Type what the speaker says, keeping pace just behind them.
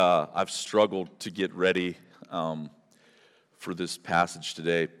I've struggled to get ready for this passage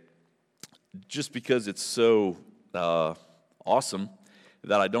today, just because it's so awesome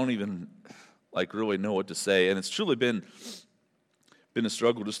that I don't even really know what to say, and it's truly been a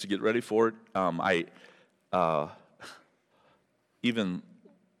struggle just to get ready for it. I even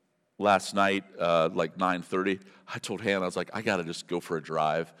last night, 9:30, I told Hannah, I was like, I got to just go for a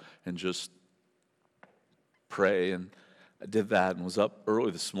drive and just pray, and I did that and was up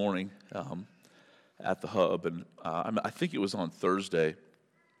early this morning at the hub, and I think it was on Thursday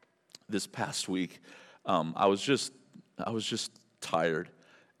this past week. I was just tired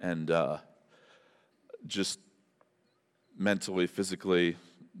and just mentally, physically,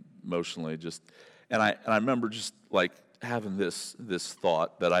 emotionally, and I remember just having this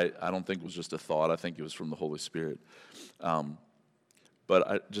thought that I don't think was just a thought. I think it was from the Holy Spirit. But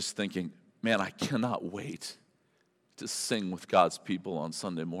I just thinking, man, I cannot wait to sing with God's people on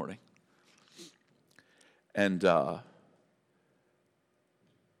Sunday morning. And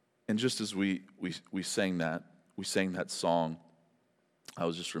just as we sang that song, I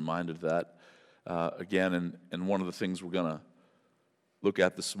was just reminded of that again. And one of the things we're going to look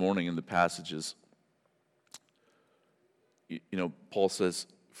at this morning in the passages, Paul says,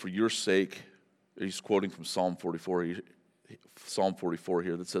 for your sake, he's quoting from Psalm 44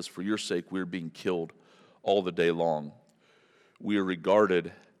 here that says, for your sake we're being killed all the day long. We are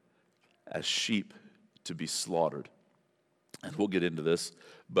regarded as sheep to be slaughtered. And we'll get into this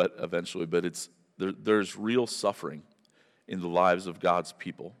eventually, but there's real suffering in the lives of God's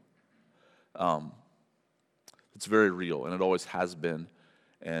people. It's very real, and it always has been,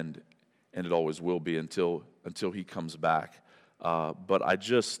 and it always will be until he comes back. But I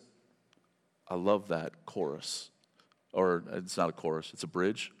love that chorus. Or it's not a chorus, it's a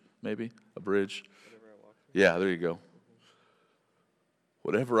bridge, maybe? A bridge. Yeah, there you go.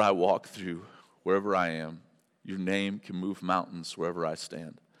 Whatever I walk through, wherever I am, your name can move mountains wherever I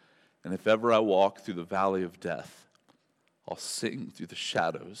stand. And if ever I walk through the valley of death, I'll sing through the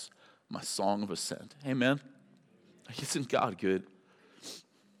shadows my song of ascent. Amen? Isn't God good?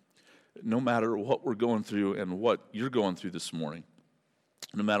 No matter what we're going through and what you're going through this morning,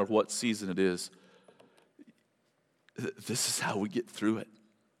 no matter what season it is, this is how we get through it.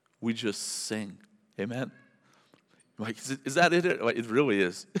 We just sing. Amen? Is that it? It really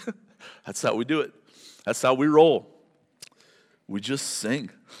is. That's how we do it. That's how we roll. We just sing.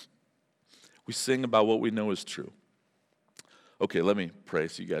 We sing about what we know is true. Okay, let me pray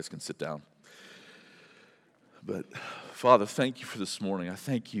so you guys can sit down. But Father, thank you for this morning. I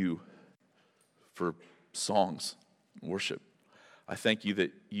thank you for songs, worship. I thank you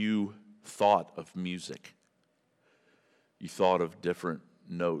that you thought of music. You thought of different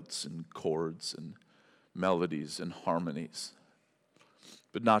notes and chords and melodies and harmonies.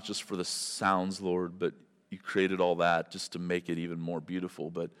 But not just for the sounds, Lord, but you created all that just to make it even more beautiful.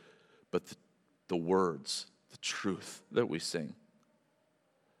 But the words, the truth that we sing.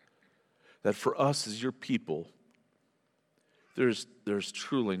 That for us as your people, there's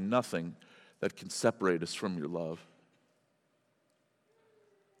truly nothing that can separate us from your love.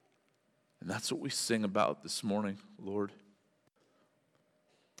 And that's what we sing about this morning, Lord.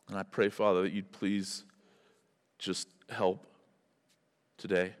 And I pray, Father, that you'd please just help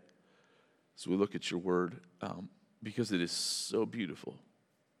today as we look at your word, because it is so beautiful.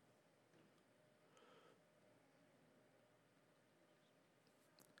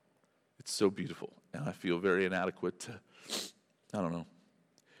 It's so beautiful, and I feel very inadequate to,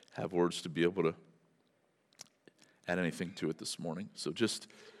 have words to be able to add anything to it this morning. So just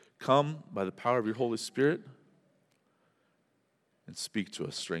come by the power of your Holy Spirit and speak to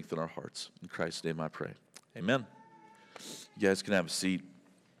us, strengthen our hearts. In Christ's name I pray. Amen. You guys can have a seat.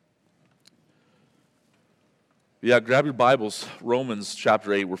 Yeah, grab your Bibles, Romans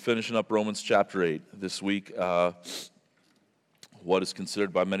chapter 8. We're finishing up Romans chapter 8 this week. What is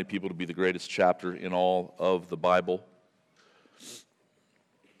considered by many people to be the greatest chapter in all of the Bible.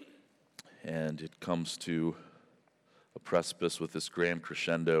 And it comes to a precipice with this grand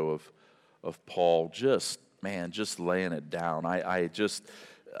crescendo of Paul just laying it down. I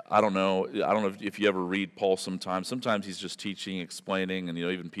don't know if you ever read Paul sometimes. Sometimes he's just teaching, explaining, and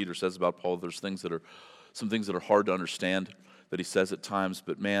even Peter says about Paul, there's some things that are hard to understand that he says at times.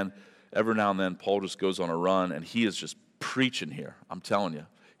 But man, every now and then Paul just goes on a run, and he is just preaching here. I'm telling you,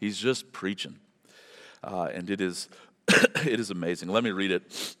 he's just preaching, and it is amazing. Let me read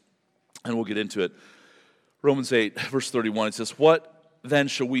it, and we'll get into it. Romans 8, verse 31. It says, "What then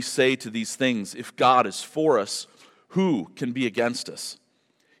shall we say to these things? If God is for us, who can be against us?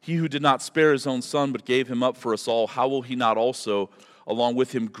 He who did not spare his own son, but gave him up for us all, how will he not also along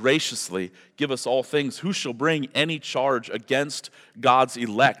with him graciously give us all things, who shall bring any charge against God's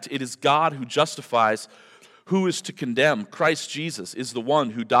elect? It is God who justifies. Who is to condemn? Christ Jesus is the one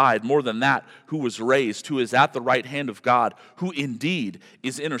who died, more than that, who was raised, who is at the right hand of God, who indeed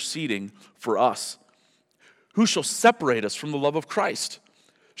is interceding for us. Who shall separate us from the love of Christ?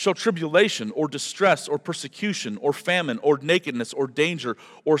 Shall tribulation or distress or persecution or famine or nakedness or danger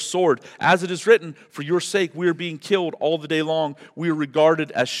or sword? As it is written, for your sake we are being killed all the day long. We are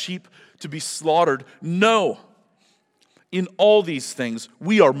regarded as sheep to be slaughtered. No! In all these things,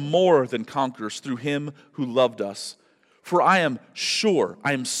 we are more than conquerors through him who loved us. For I am sure,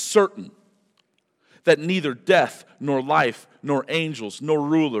 I am certain, that neither death, nor life, nor angels, nor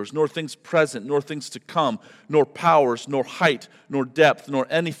rulers, nor things present, nor things to come, nor powers, nor height, nor depth, nor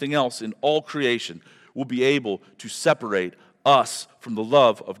anything else in all creation will be able to separate us from the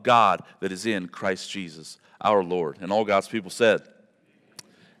love of God that is in Christ Jesus, our Lord. And all God's people said,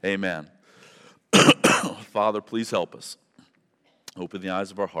 amen. Father, please help us. Open the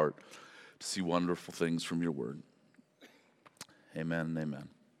eyes of our heart to see wonderful things from your word. Amen and amen.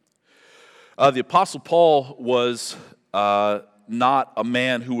 The Apostle Paul was not a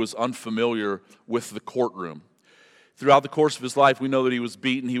man who was unfamiliar with the courtroom. Throughout the course of his life, we know that he was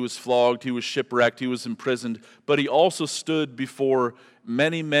beaten, he was flogged, he was shipwrecked, he was imprisoned, but he also stood before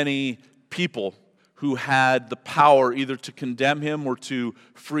many, many people who had the power either to condemn him or to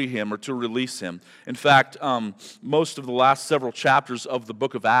free him or to release him. In fact, most of the last several chapters of the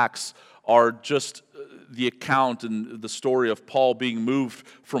book of Acts are just the account and the story of Paul being moved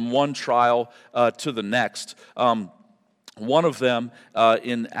from one trial to the next. One of them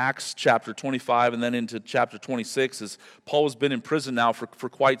in Acts chapter 25 and then into chapter 26 is Paul has been in prison now for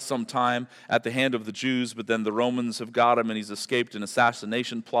quite some time at the hand of the Jews, but then the Romans have got him and he's escaped an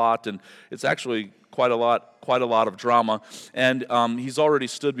assassination plot, and it's actually quite a lot of drama. And he's already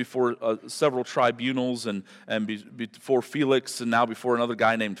stood before several tribunals and before Felix and now before another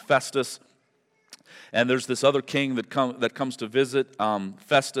guy named Festus. And there's this other king that comes to visit,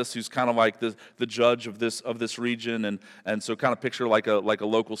 Festus, who's kind of like the judge of this region, and so kind of picture like a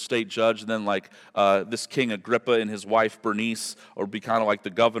local state judge, and then like this King Agrippa and his wife Bernice, or be kind of like the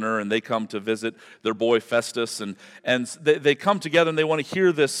governor, and they come to visit their boy Festus, and they come together and they want to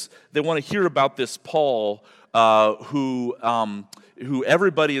hear this. They want to hear about this Paul, who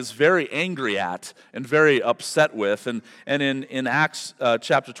everybody is very angry at and very upset with. And in Acts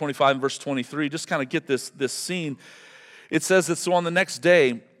chapter 25 and verse 23, just kind of get this scene. It says that, so on the next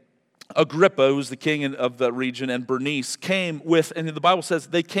day, Agrippa, who's the king of the region, and Bernice came with, and the Bible says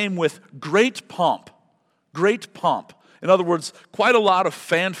they came with great pomp. Great pomp. In other words, quite a lot of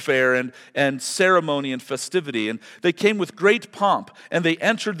fanfare and ceremony and festivity. And they came with great pomp, and they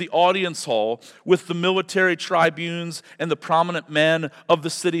entered the audience hall with the military tribunes and the prominent men of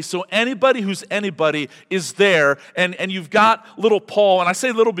the city. So anybody who's anybody is there, and you've got little Paul, and I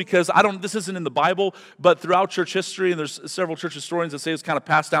say little because this isn't in the Bible, but throughout church history, and there's several church historians that say it's kind of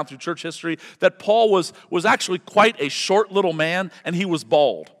passed down through church history, that Paul was actually quite a short little man, and he was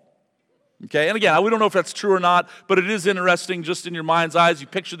bald. Okay, and again, we don't know if that's true or not, but it is interesting just in your mind's eyes. You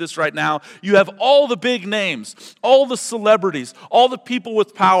picture this right now. You have all the big names, all the celebrities, all the people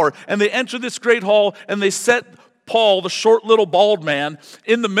with power, and they enter this great hall, and they set Paul, the short little bald man,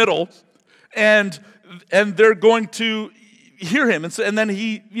 in the middle, and they're going to hear him. And then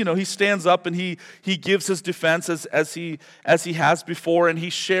he stands up and he gives his defense as he has before, and he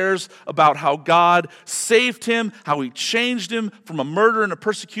shares about how God saved him, how he changed him from a murderer and a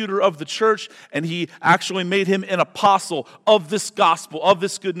persecutor of the church, and he actually made him an apostle of this gospel, of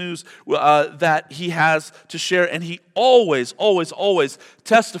this good news that he has to share. And he always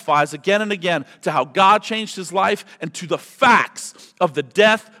testifies again and again to how God changed his life and to the facts of the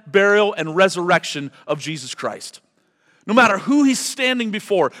death, burial, and resurrection of Jesus Christ. No matter who he's standing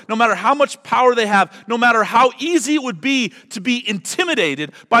before, no matter how much power they have, no matter how easy it would be to be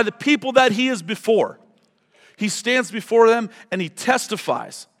intimidated by the people that he is before, he stands before them and he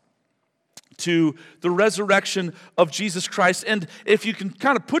testifies to the resurrection of Jesus Christ. And if you can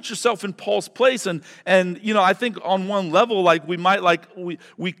kind of put yourself in Paul's place, and I think on one level, like we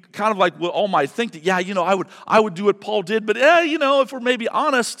kind of like we all might think that, I would do what Paul did, but if we're maybe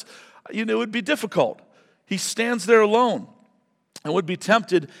honest, it would be difficult. He stands there alone and would be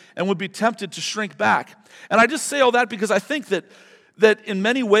tempted to shrink back. And I just say all that because I think that in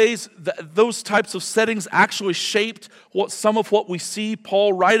many ways those types of settings actually shaped some of what we see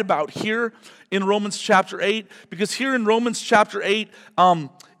Paul write about here in Romans chapter 8. Because here in Romans chapter 8,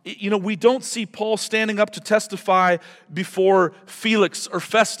 we don't see Paul standing up to testify before Felix or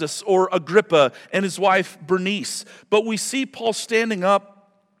Festus or Agrippa and his wife Bernice, but we see Paul standing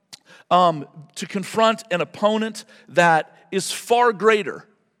up to confront an opponent that is far greater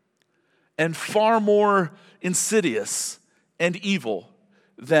and far more insidious and evil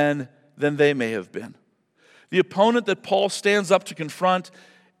than they may have been. The opponent that Paul stands up to confront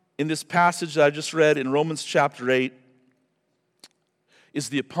in this passage that I just read in Romans chapter 8 is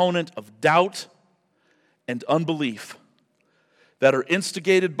the opponent of doubt and unbelief that are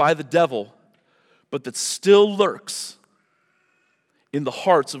instigated by the devil, but that still lurks in the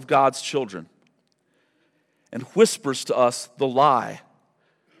hearts of God's children and whispers to us the lie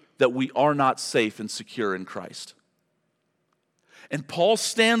that we are not safe and secure in Christ. And Paul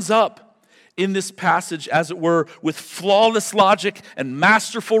stands up in this passage, as it were, with flawless logic and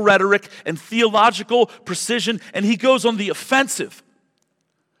masterful rhetoric and theological precision, and he goes on the offensive.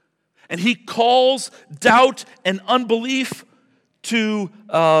 And he calls doubt and unbelief onto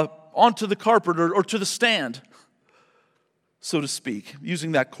the carpet or to the stand, so to speak,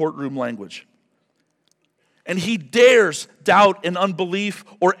 using that courtroom language. And he dares doubt and unbelief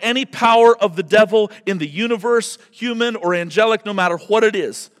or any power of the devil in the universe, human or angelic, no matter what it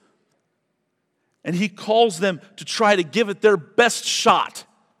is. And he calls them to try to give it their best shot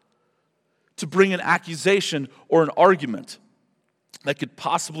to bring an accusation or an argument that could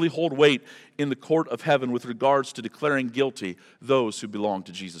possibly hold weight in the court of heaven with regards to declaring guilty those who belong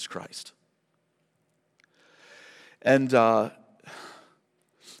to Jesus Christ. And so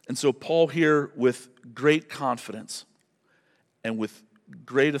Paul here, with great confidence and with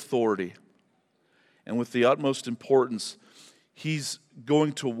great authority and with the utmost importance, he's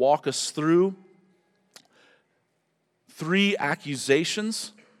going to walk us through 3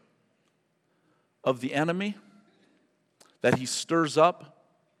 accusations of the enemy that he stirs up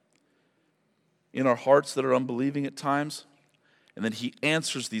in our hearts that are unbelieving at times. And then he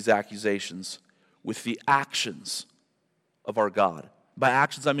answers these accusations with the actions of our God. By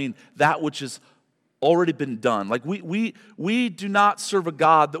actions, I mean that which has already been done. Like we do not serve a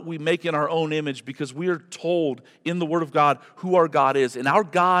God that we make in our own image, because we are told in the Word of God who our God is. And our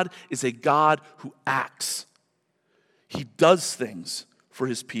God is a God who acts. He does things for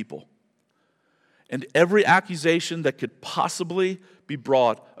his people. And every accusation that could possibly be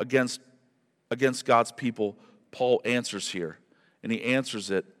brought against God's people, Paul answers here. And he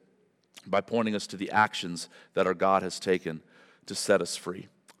answers it by pointing us to the actions that our God has taken to set us free.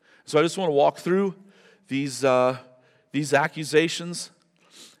 So I just want to walk through these accusations.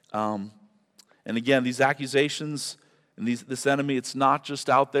 And again, these accusations and this enemy, it's not just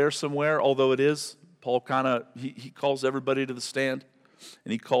out there somewhere, although it is. Paul he calls everybody to the stand,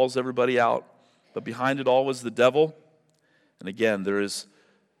 and he calls everybody out. But behind it all is the devil. And again,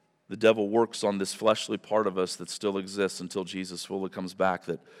 the devil works on this fleshly part of us that still exists until Jesus fully comes back,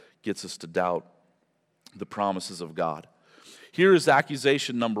 that gets us to doubt the promises of God. Here is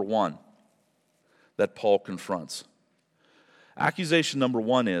accusation number 1 that Paul confronts. Accusation number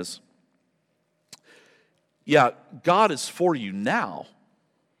 1 is, God is for you now,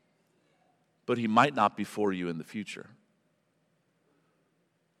 but he might not be for you in the future.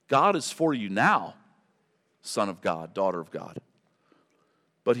 God is for you now, son of God, daughter of God,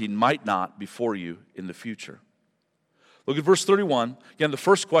 but he might not be for you in the future. Look at verse 31. Again, the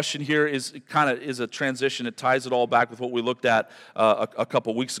first question here is a transition. It ties it all back with what we looked at a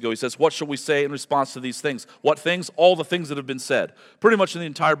couple weeks ago. He says, what shall we say in response to these things? What things? All the things that have been said. Pretty much in the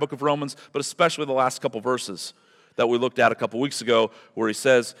entire book of Romans, but especially the last couple verses that we looked at a couple weeks ago, where he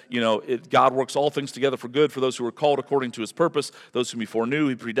says, God works all things together for good for those who are called according to his purpose. Those whom he foreknew,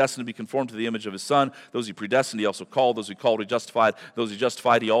 he predestined to be conformed to the image of his Son. Those he predestined, he also called. Those he called, he justified. Those he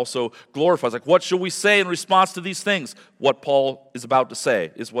justified, he also glorifies. Like, what shall we say in response to these things? What Paul is about to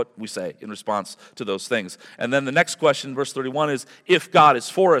say is what we say in response to those things. And then the next question, verse 31, is, if God is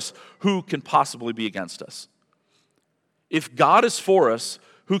for us, who can possibly be against us? If God is for us,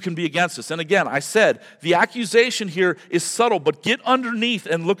 who can be against us? And again, I said, the accusation here is subtle, but get underneath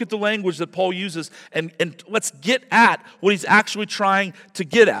and look at the language that Paul uses, and let's get at what he's actually trying to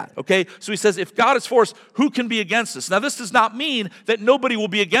get at, okay? So he says, if God is for us, who can be against us? Now, this does not mean that nobody will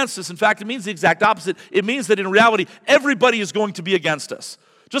be against us. In fact, it means the exact opposite. It means that in reality, everybody is going to be against us.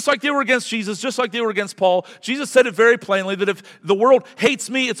 Just like they were against Jesus, just like they were against Paul. Jesus said it very plainly that if the world hates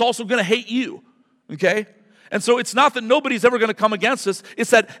me, it's also going to hate you, okay? And so it's not that nobody's ever going to come against us. It's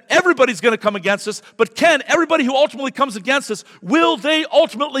that everybody's going to come against us. But can everybody who ultimately comes against us, will they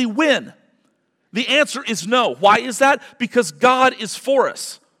ultimately win? The answer is no. Why is that? Because God is for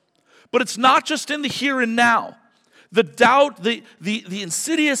us. But it's not just in the here and now. The doubt, the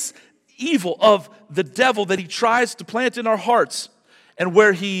insidious evil of the devil that he tries to plant in our hearts, and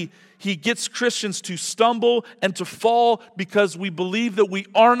where he gets Christians to stumble and to fall because we believe that we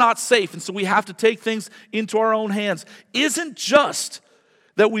are not safe, and so we have to take things into our own hands, isn't just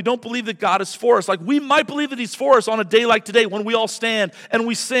that we don't believe that God is for us. Like, we might believe that he's for us on a day like today when we all stand and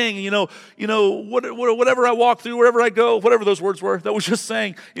we sing, whatever I walk through, wherever I go, whatever those words were that was just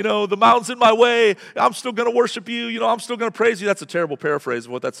saying, the mountain's in my way, I'm still going to worship you, I'm still going to praise you. That's a terrible paraphrase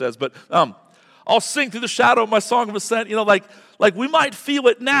of what that says, but I'll sing through the shadow of my song of ascent. Like we might feel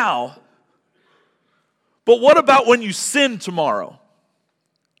it now, but what about when you sin tomorrow?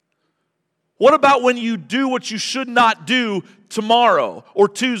 What about when you do what you should not do tomorrow or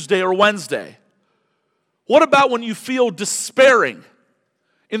Tuesday or Wednesday? What about when you feel despairing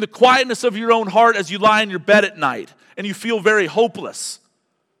in the quietness of your own heart as you lie in your bed at night and you feel very hopeless?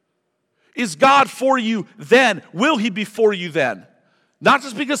 Is God for you then? Will he be for you then? Not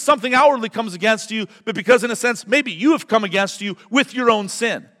just because something outwardly comes against you, but because in a sense, maybe you have come against you with your own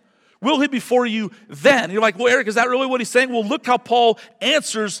sin. Will he be for you then? And you're like, well, Eric, is that really what he's saying? Well, look how Paul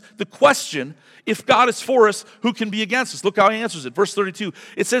answers the question, if God is for us, who can be against us? Look how he answers it. Verse 32,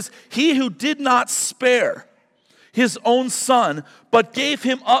 it says, he who did not spare his own son, but gave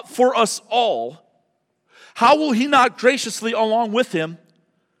him up for us all, how will he not graciously, along with him,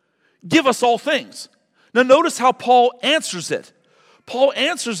 give us all things? Now notice how Paul answers it. Paul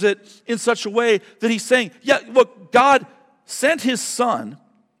answers it in such a way that he's saying, yeah, look, God sent his son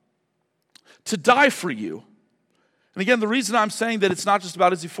to die for you. And again, the reason I'm saying that it's not just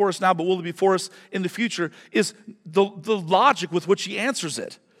about is he for us now, but will he be for us in the future, is the logic with which he answers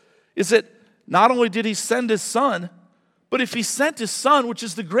it. Is that not only did he send his son, but if he sent his son, which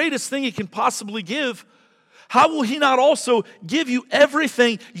is the greatest thing he can possibly give, how will he not also give you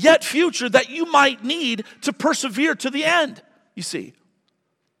everything yet future that you might need to persevere to the end? You see.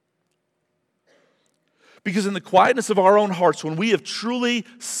 Because in the quietness of our own hearts, when we have truly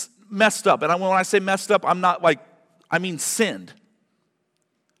messed up, and when I say messed up, I mean sinned.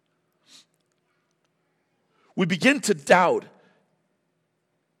 We begin to doubt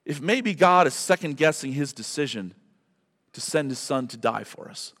if maybe God is second-guessing his decision to send his son to die for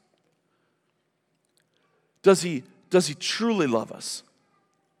us. Does he truly love us?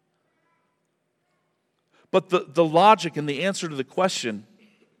 But the logic and the answer to the question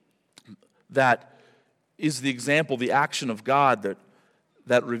that is the example, the action of God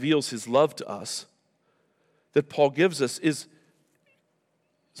that reveals his love to us, that Paul gives us is,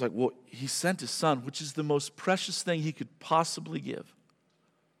 it's like, well, he sent his son, which is the most precious thing he could possibly give.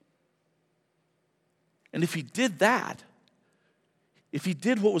 And if he did that, if he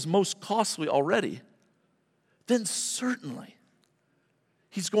did what was most costly already, then certainly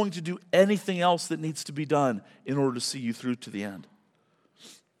he's going to do anything else that needs to be done in order to see you through to the end.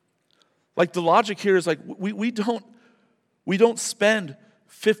 Like, the logic here is like, we don't spend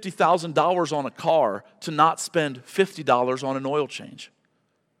 $50,000 on a car to not spend $50 on an oil change.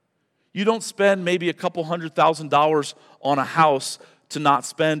 You don't spend maybe a couple $100,000 on a house to not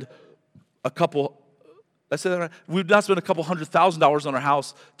spend a couple, I said that right? We would not spend a couple $100,000 on our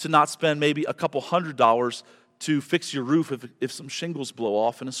house to not spend maybe a couple $100 to fix your roof if some shingles blow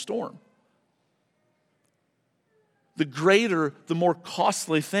off in a storm. The greater, the more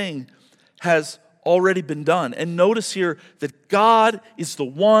costly thing has already been done. And notice here that God is the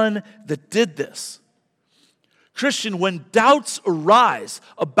one that did this. Christian, when doubts arise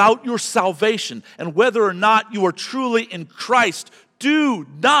about your salvation and whether or not you are truly in Christ, do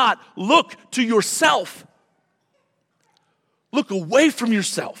not look to yourself. Look away from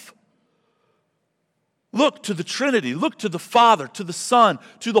yourself. Look to the Trinity. Look to the Father, to the Son,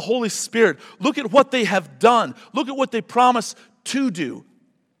 to the Holy Spirit. Look at what they have done. Look at what they promise to do.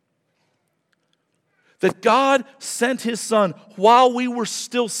 That God sent his son while we were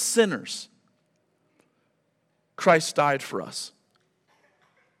still sinners. Christ died for us.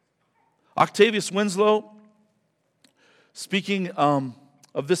 Octavius Winslow, speaking of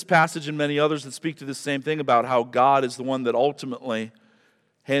this passage and many others that speak to the same thing about how God is the one that ultimately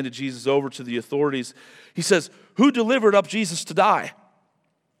handed Jesus over to the authorities, he says, who delivered up Jesus to die?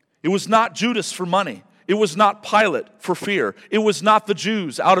 It was not Judas for money. It was not Pilate for fear. It was not the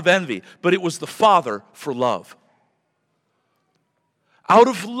Jews out of envy, but it was the Father for love. Out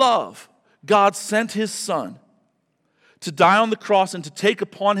of love, God sent his son to die on the cross and to take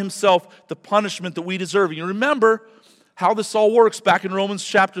upon himself the punishment that we deserve. And you remember how this all works back in Romans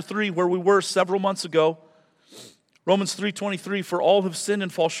chapter 3, where we were several months ago. Romans 3:23, for all have sinned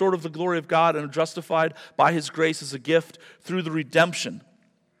and fall short of the glory of God and are justified by his grace as a gift through the redemption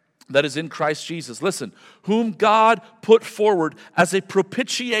that is in Christ Jesus. Listen, whom God put forward as a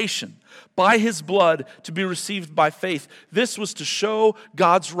propitiation by his blood to be received by faith. This was to show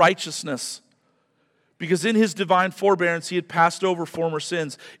God's righteousness, because in his divine forbearance he had passed over former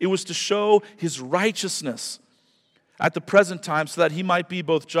sins. It was to show his righteousness at the present time, so that he might be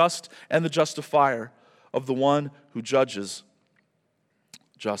both just and the justifier of the one who judges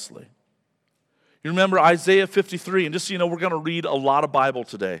justly. You remember Isaiah 53, and just so you know, we're going to read a lot of Bible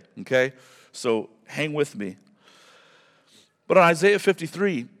today, okay? So hang with me. But in Isaiah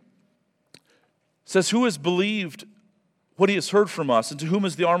 53, it says, who has believed what he has heard from us, and to whom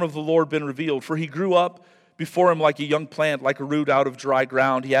has the arm of the Lord been revealed? For he grew up before him like a young plant, like a root out of dry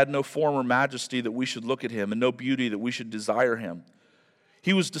ground. He had no form or majesty that we should look at him, and no beauty that we should desire him.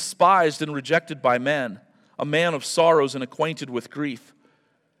 He was despised and rejected by men, a man of sorrows and acquainted with grief.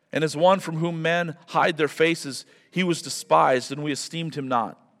 And as one from whom men hide their faces, he was despised, and we esteemed him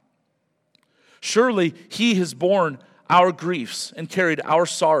not. Surely he has borne our griefs and carried our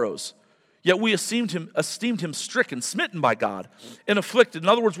sorrows. Yet we esteemed him stricken, smitten by God, and afflicted. In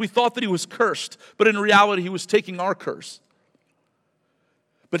other words, we thought that he was cursed, but in reality he was taking our curse.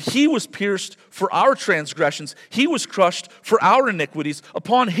 But he was pierced for our transgressions. He was crushed for our iniquities.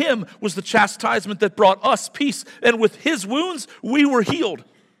 Upon him was the chastisement that brought us peace, and with his wounds we were healed.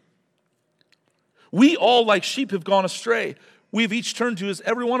 We all like sheep have gone astray. We have each turned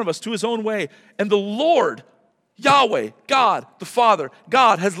every one of us to his own way. And the Lord, Yahweh, God, the Father,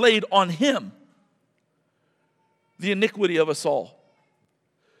 God has laid on him the iniquity of us all.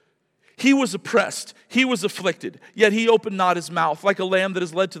 He was oppressed, he was afflicted, yet he opened not his mouth. Like a lamb that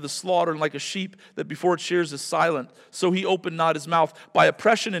is led to the slaughter, and like a sheep that before it shears is silent, so he opened not his mouth. By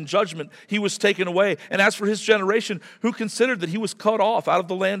oppression and judgment he was taken away. And as for his generation, who considered that he was cut off out of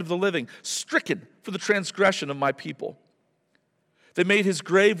the land of the living, stricken for the transgression of my people. They made his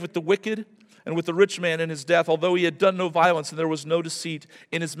grave with the wicked and with the rich man in his death, although he had done no violence and there was no deceit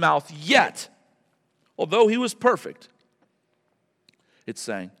in his mouth. Yet, although he was perfect, it's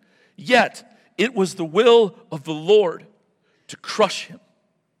saying, yet it was the will of the Lord to crush him.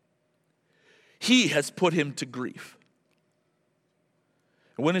 He has put him to grief.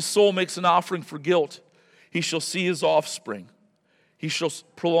 And when his soul makes an offering for guilt, he shall see his offspring. He shall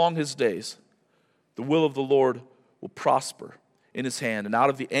prolong his days. The will of the Lord will prosper in his hand. And out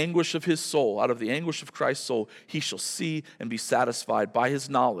of the anguish of his soul, out of the anguish of Christ's soul, he shall see and be satisfied. By his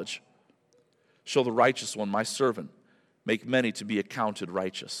knowledge shall the righteous one, my servant, make many to be accounted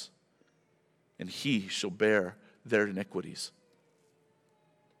righteous. And he shall bear their iniquities.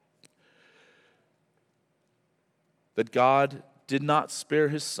 That God did not spare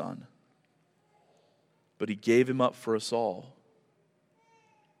his son, but he gave him up for us all.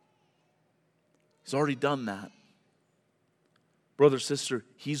 He's already done that. Brother, sister,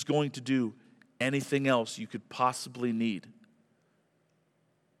 he's going to do anything else you could possibly need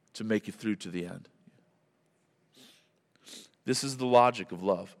to make it through to the end. This is the logic of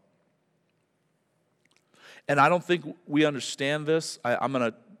love. And I don't think we understand this. I'm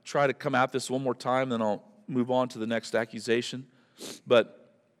going to try to come at this one more time, then I'll move on to the next accusation.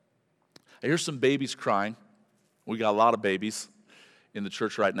 But I hear some babies crying. We got a lot of babies in the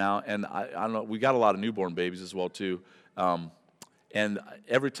church right now, and I don't know, we got a lot of newborn babies as well too. And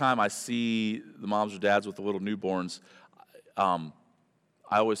every time I see the moms or dads with the little newborns, I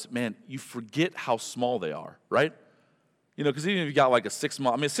always, man, you forget how small they are, right? You know, because even if you got like a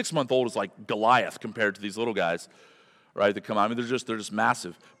 6-month, a 6-month-old is like Goliath compared to these little guys, right? That come out. I mean, they're just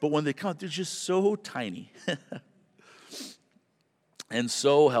massive. But when they come out, they're just so tiny and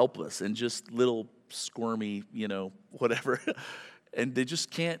so helpless and just little squirmy, whatever. And they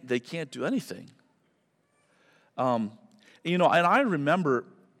just can't do anything. And I remember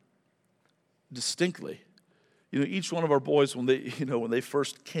distinctly, each one of our boys when they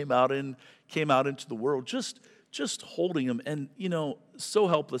first came out into the world, just holding them and so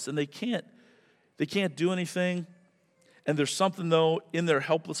helpless, and they can't do anything. And there's something though in their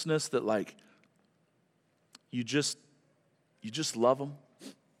helplessness that like you just love them.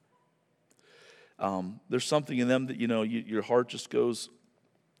 There's something in them that your heart just goes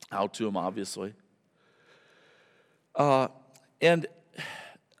out to them, obviously. And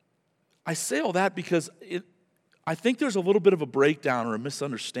I say all that because I think there's a little bit of a breakdown or a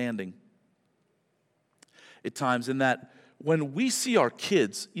misunderstanding at times in that when we see our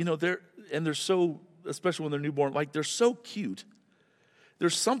kids, they're so, especially when they're newborn, like they're so cute.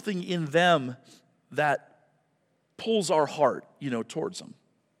 There's something in them that pulls our heart, towards them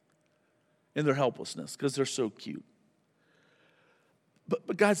in their helplessness because they're so cute.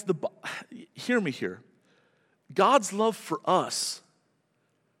 But guys, hear me here. God's love for us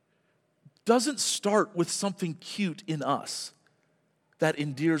doesn't start with something cute in us that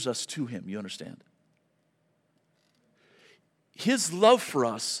endears us to him, you understand? His love for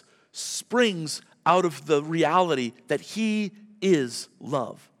us springs out of the reality that he is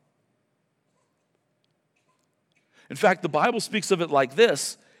love. In fact, the Bible speaks of it like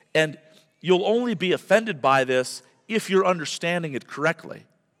this, and you'll only be offended by this if you're understanding it correctly.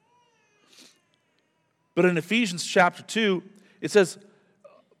 But in Ephesians chapter 2, it says,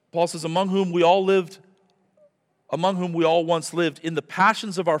 Paul says, among whom we all once lived in the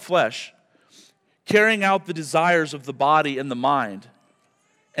passions of our flesh, carrying out the desires of the body and the mind,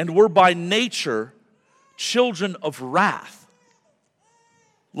 and were by nature children of wrath,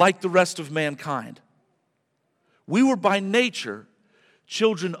 like the rest of mankind. We were by nature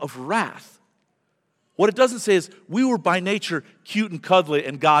children of wrath. What it doesn't say is we were by nature cute and cuddly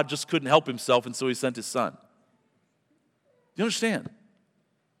and God just couldn't help himself and so he sent his son. You understand?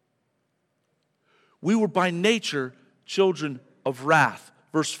 We were by nature children of wrath.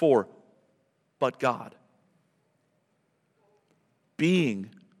 Verse 4, but God, being,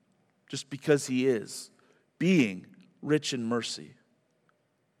 just because he is, being rich in mercy,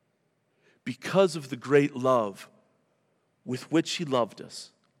 because of the great love with which he loved us,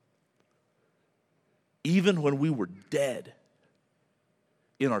 even when we were dead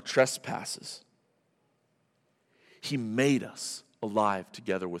in our trespasses, he made us alive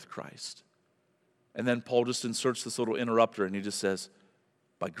together with Christ. And then Paul just inserts this little interrupter and he just says,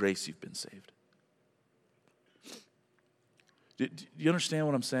 by grace you've been saved. Do you understand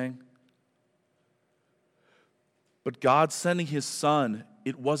what I'm saying? But God sending his son,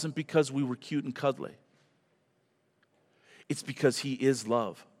 it wasn't because we were cute and cuddly. It's because he is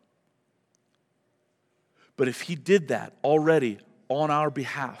love. But if he did that already on our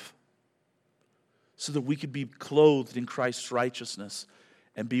behalf, so that we could be clothed in Christ's righteousness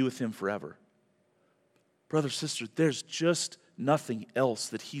and be with him forever, brother, sister, there's just nothing else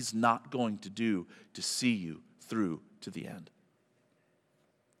that he's not going to do to see you through to the end.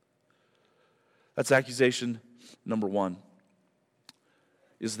 That's accusation number one,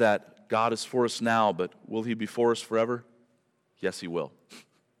 is that God is for us now, but will he be for us forever? Yes, he will.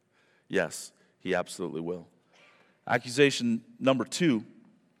 Yes, he absolutely will. Accusation number two,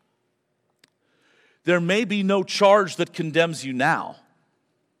 there may be no charge that condemns you now,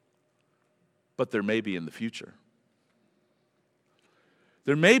 but there may be in the future.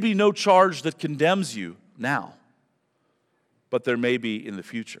 There may be no charge that condemns you now, but there may be in the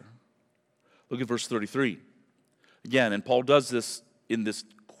future. Look at verse 33. Again, and Paul does this in this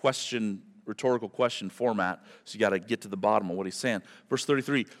rhetorical question format, so you got to get to the bottom of what he's saying. Verse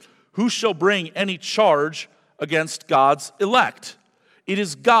 33, who shall bring any charge against God's elect? It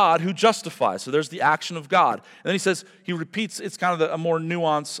is God who justifies. So there's the action of God. And then he says, he repeats, it's kind of a more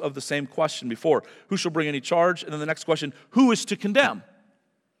nuance of the same question before. Who shall bring any charge? And then the next question, who is to condemn?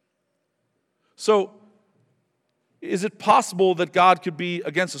 So, is it possible that God could be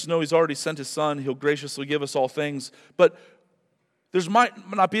against us? No, he's already sent his son. He'll graciously give us all things. But there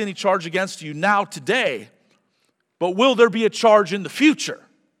might not be any charge against you now, today. But will there be a charge in the future?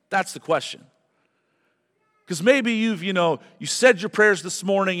 That's the question. Because maybe you said your prayers this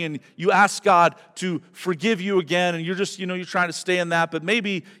morning and you asked God to forgive you again and you're just, you're trying to stay in that. But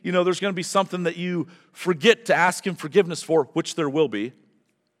maybe, there's going to be something that you forget to ask him forgiveness for, which there will be.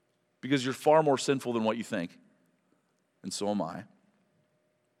 Because you're far more sinful than what you think. And so am I.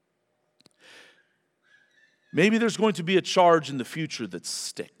 Maybe there's going to be a charge in the future that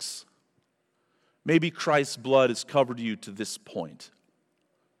sticks. Maybe Christ's blood has covered you to this point.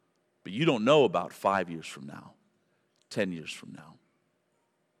 But you don't know about 5 years from now, 10 years from now.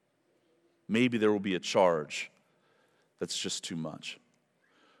 Maybe there will be a charge that's just too much.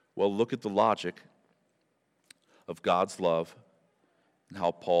 Well, look at the logic of God's love and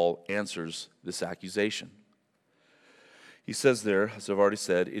how Paul answers this accusation. He says there, as I've already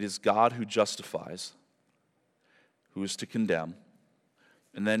said, it is God who justifies, who is to condemn.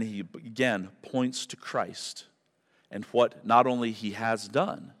 And then he again points to Christ and what not only he has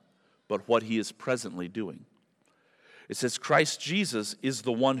done, but what he is presently doing. It says Christ Jesus is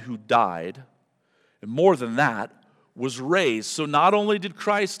the one who died, and more than that, was raised. So not only did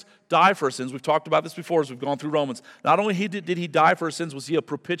Christ die for our sins, we've talked about this before as we've gone through Romans, not only did he die for our sins, was he a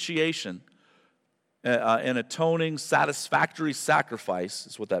propitiation, an atoning, satisfactory sacrifice,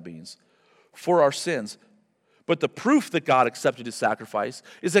 is what that means, for our sins. But the proof that God accepted his sacrifice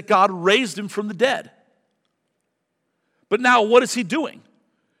is that God raised him from the dead. But now what is he doing?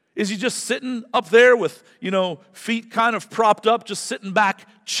 Is he just sitting up there with, feet kind of propped up, just sitting back,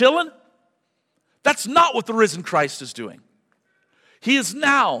 chilling? That's not what the risen Christ is doing. He is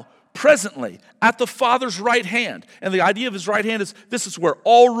now presently at the Father's right hand. And the idea of his right hand is this is where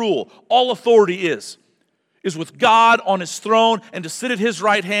all rule, all authority is with God on his throne, and to sit at his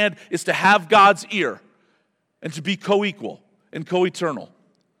right hand is to have God's ear and to be co-equal and co-eternal.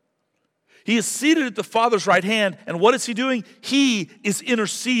 He is seated at the Father's right hand, and what is he doing? He is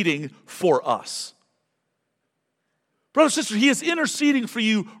interceding for us. Brother and sister, he is interceding for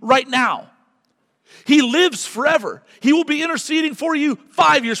you right now. He lives forever. He will be interceding for you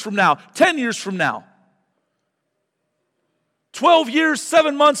 5 years from now, 10 years from now, 12 years,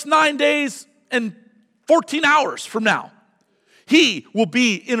 7 months, 9 days, and 14 hours from now. He will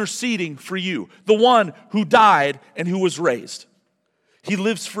be interceding for you, the one who died and who was raised. He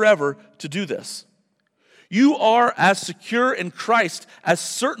lives forever to do this. You are as secure in Christ as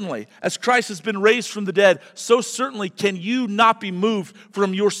certainly as Christ has been raised from the dead, so certainly can you not be moved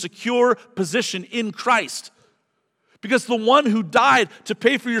from your secure position in Christ. Because the one who died to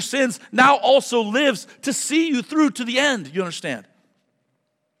pay for your sins now also lives to see you through to the end. You understand?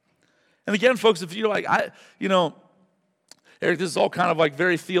 And again, folks, if you're like, Eric, this is all kind of like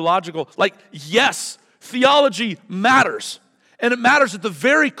very theological. Like, yes, theology matters. And it matters at the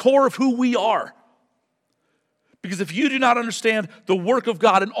very core of who we are. Because if you do not understand the work of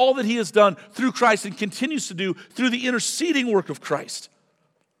God and all that he has done through Christ and continues to do through the interceding work of Christ,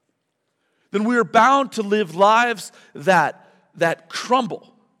 then we are bound to live lives that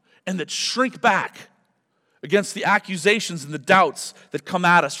crumble and that shrink back against the accusations and the doubts that come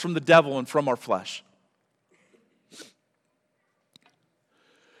at us from the devil and from our flesh.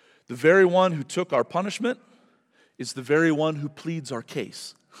 The very one who took our punishment is the very one who pleads our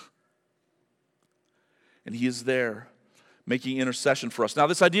case. And he is there making intercession for us. Now,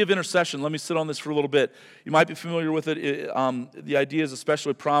 this idea of intercession, let me sit on this for a little bit. You might be familiar with it. The idea is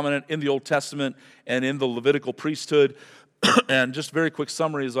especially prominent in the Old Testament and in the Levitical priesthood. And just very quick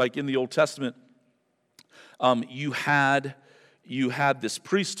summary is like in the Old Testament, you had this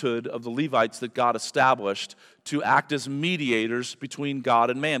priesthood of the Levites that God established to act as mediators between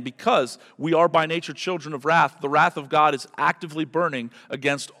God and man. Because we are by nature children of wrath, the wrath of God is actively burning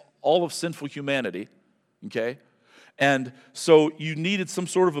against all of sinful humanity. Okay? And so you needed some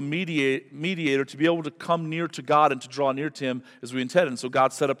sort of a mediator to be able to come near to God and to draw near to him as we intended. And so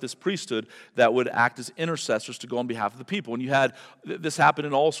God set up this priesthood that would act as intercessors to go on behalf of the people. And you had this happen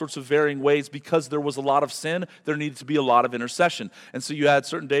in all sorts of varying ways. Because there was a lot of sin, there needed to be a lot of intercession. And so you had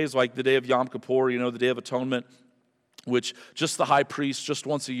certain days like the day of Yom Kippur, the Day of Atonement, which just the high priest, just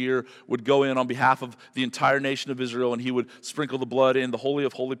once a year, would go in on behalf of the entire nation of Israel, and he would sprinkle the blood in the Holy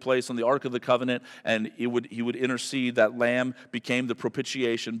of Holy Place on the Ark of the Covenant, and he would intercede. That lamb became the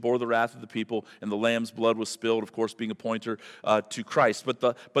propitiation, bore the wrath of the people, and the lamb's blood was spilled, of course, being a pointer to Christ. But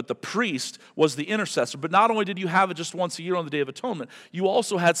the priest was the intercessor. But not only did you have it just once a year on the Day of Atonement, you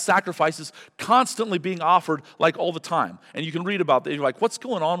also had sacrifices constantly being offered, like all the time. And you can read about that. You're like, what's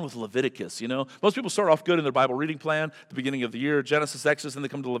going on with Leviticus? Most people start off good in their Bible reading plan, the beginning of the year, Genesis, Exodus, and they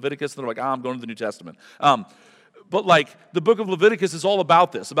come to Leviticus, and they're like, I'm going to the New Testament. But like the book of Leviticus is all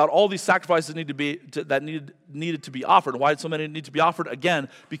about this, about all these sacrifices that needed to be offered. Why did so many need to be offered? Again,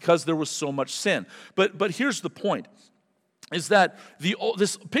 because there was so much sin. But here's the point. Is that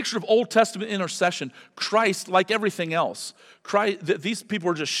this picture of Old Testament intercession, Christ, like everything else, these people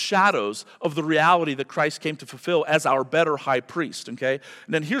are just shadows of the reality that Christ came to fulfill as our better high priest, okay?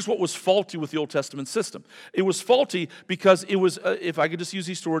 And then here's what was faulty with the Old Testament system. It was faulty because it was, if I could just use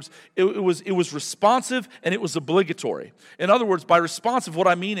these words, it was responsive and it was obligatory. In other words, by responsive, what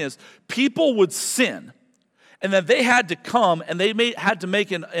I mean is people would sin, and then they had to come and they had to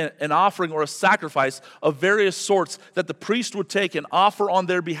make an offering or a sacrifice of various sorts that the priest would take and offer on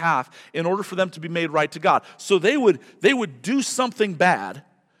their behalf in order for them to be made right to God. So they would do something bad,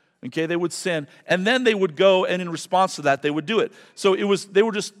 okay? They would sin, and then they would go, and in response to that, they would do it. So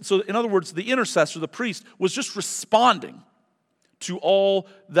in other words, the intercessor, the priest, was just responding to all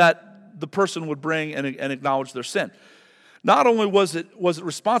that the person would bring and acknowledge their sin. Not only was it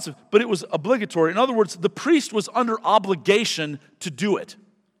responsive, but it was obligatory. In other words, the priest was under obligation to do it,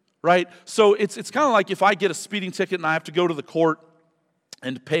 right? So it's kind of like if I get a speeding ticket and I have to go to the court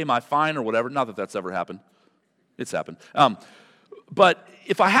and pay my fine or whatever. Not that that's ever happened. It's happened. But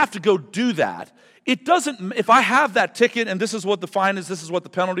if I have to go do that, it doesn't, if I have that ticket and this is what the fine is, this is what the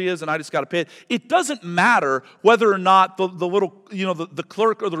penalty is, and I just got to pay it, it doesn't matter whether or not the little, the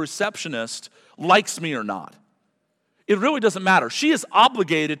clerk or the receptionist likes me or not. It really doesn't matter. She is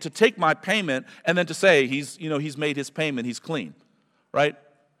obligated to take my payment and then to say he's made his payment, he's clean, right?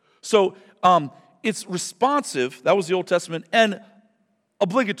 So it's responsive, that was the Old Testament, and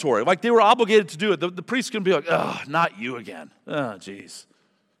obligatory. Like they were obligated to do it. The priest can be like, not you again. Oh, geez.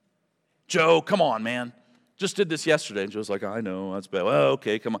 Joe, come on, man. Just did this yesterday. And Joe's like, I know, that's bad. Well,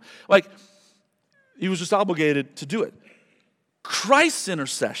 okay, come on. Like, he was just obligated to do it. Christ's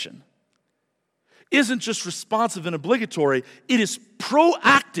intercession isn't just responsive and obligatory, it is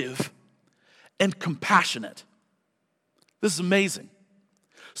proactive and compassionate. This is amazing.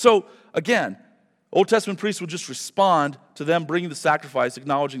 So, again, Old Testament priests would just respond to them bringing the sacrifice,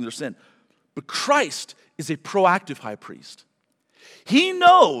 acknowledging their sin. But Christ is a proactive high priest. He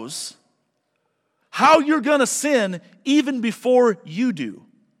knows how you're going to sin even before you do.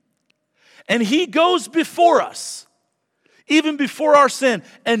 And he goes before us, even before our sin,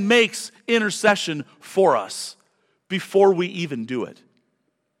 and makes intercession for us before we even do it.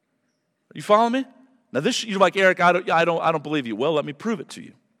 Are you following me? Now this, you're like, Eric, I don't believe you. Well, let me prove it to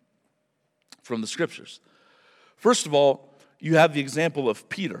you from the scriptures. First of all, you have the example of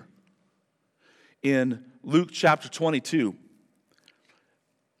Peter in Luke chapter 22.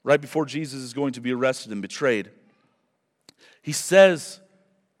 Right before Jesus is going to be arrested and betrayed, he says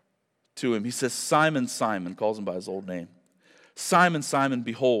to him, he says, Simon, Simon, calls him by his old name. Simon, Simon,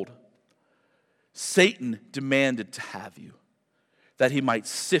 behold, Satan demanded to have you, that he might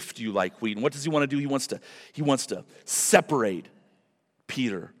sift you like wheat. And what does he want to do? He wants to separate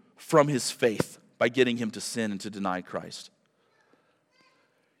Peter from his faith by getting him to sin and to deny Christ.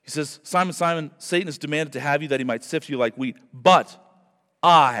 He says, Simon, Simon, Satan has demanded to have you that he might sift you like wheat, but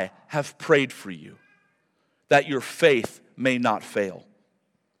I have prayed for you, that your faith may not fail.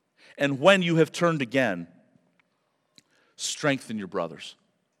 And when you have turned again, strengthen your brothers.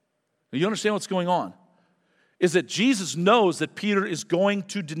 Now, you understand what's going on? Is that Jesus knows that Peter is going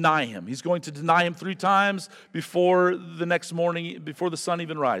to deny him. He's going to deny him 3 times before the next morning, before the sun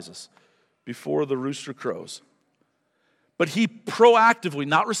even rises, before the rooster crows. But he proactively,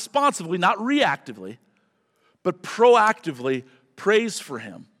 not responsively, not reactively, but proactively prays for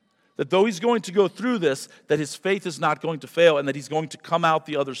him, that though he's going to go through this, that his faith is not going to fail and that he's going to come out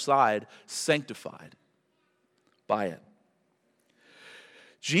the other side sanctified by it.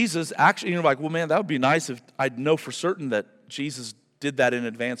 Jesus actually, you're like, well, man, that would be nice if I'd know for certain that Jesus did that in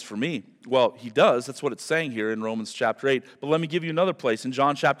advance for me. Well, he does. That's what it's saying here in Romans chapter 8. But let me give you another place in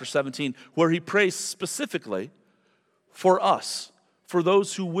John chapter 17 where he prays specifically for us, for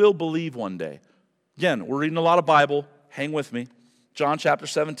those who will believe one day. Again, we're reading a lot of Bible. Hang with me. John chapter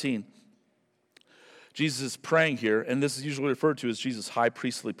 17. Jesus is praying here, and this is usually referred to as Jesus' high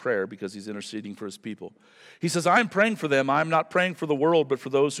priestly prayer because he's interceding for his people. He says, I am praying for them. I am not praying for the world, but for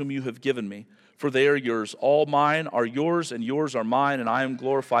those whom you have given me. For they are yours. All mine are yours, and yours are mine, and I am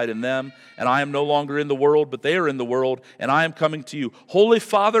glorified in them. And I am no longer in the world, but they are in the world, and I am coming to you. Holy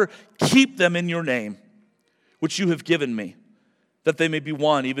Father, keep them in your name, which you have given me, that they may be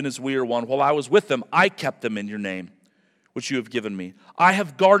one, even as we are one. While I was with them, I kept them in your name, which you have given me. I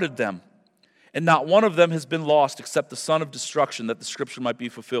have guarded them, and not one of them has been lost except the son of destruction, that the scripture might be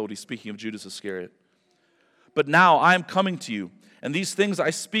fulfilled. He's speaking of Judas Iscariot. But now I am coming to you, and these things I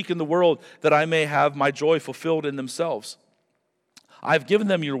speak in the world, that I may have my joy fulfilled in themselves. I have given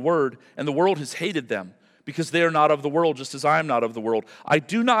them your word, and the world has hated them, because they are not of the world, just as I am not of the world. I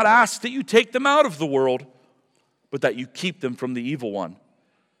do not ask that you take them out of the world, but that you keep them from the evil one.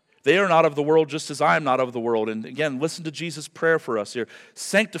 They are not of the world, just as I am not of the world. And again, listen to Jesus' prayer for us here.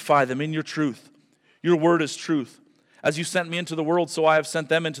 Sanctify them in your truth. Your word is truth. As you sent me into the world, so I have sent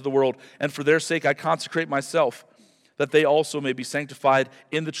them into the world. And for their sake I consecrate myself, that they also may be sanctified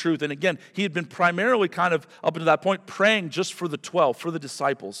in the truth. And again, he had been primarily kind of, up until that point, praying just for the 12, for the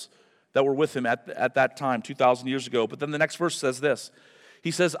disciples that were with him at that time, 2,000 years ago. But then the next verse says this. He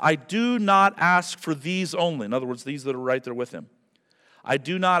says, I do not ask for these only. In other words, these that are right there with him. I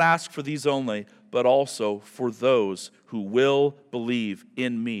do not ask for these only, but also for those who will believe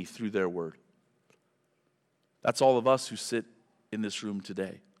in me through their word. That's all of us who sit in this room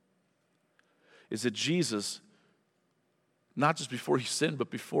today. Is that Jesus, not just before you sinned, but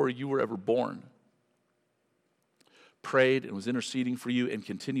before you were ever born, prayed and was interceding for you and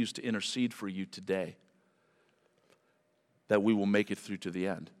continues to intercede for you today, that we will make it through to the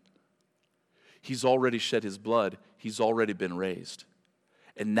end. He's already shed his blood. He's already been raised.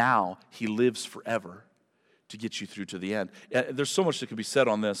 And now he lives forever to get you through to the end. There's so much that can be said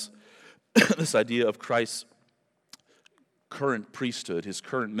on this, this idea of Christ's current priesthood, his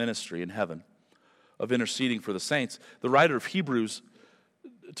current ministry in heaven, of interceding for the saints. The writer of Hebrews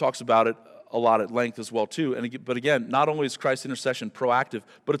talks about it a lot at length as well too. But again, not only is Christ's intercession proactive,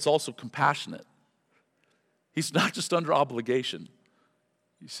 but it's also compassionate. He's not just under obligation,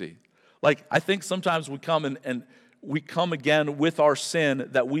 you see. Like, I think sometimes we come and we come again with our sin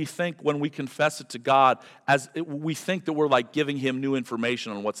that we think when we confess it to God, we think that we're like giving him new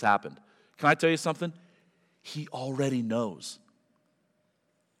information on what's happened. Can I tell you something? He already knows.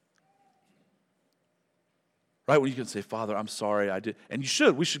 Right? When you can say, Father, I'm sorry, I did. And you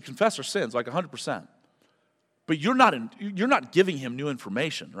should. We should confess our sins like 100%. But you're not giving him new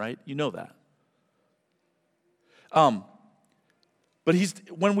information, right? You know that. But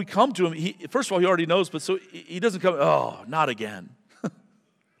when we come to him, first of all, he already knows, but so he doesn't come, oh, not again.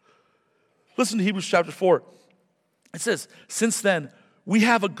 Listen to Hebrews chapter 4. It says, since then, we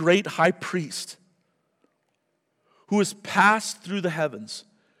have a great high priest who has passed through the heavens,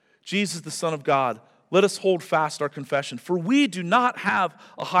 Jesus, the Son of God. Let us hold fast our confession. For we do not have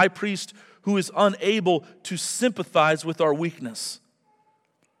a high priest who is unable to sympathize with our weakness,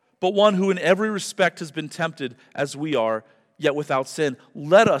 but one who in every respect has been tempted as we are, yet without sin.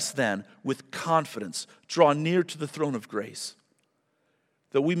 Let us then, with confidence, draw near to the throne of grace,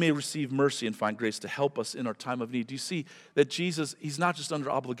 that we may receive mercy and find grace to help us in our time of need. Do you see that Jesus, he's not just under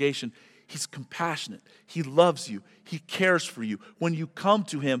obligation, he's compassionate. He loves you. He cares for you. When you come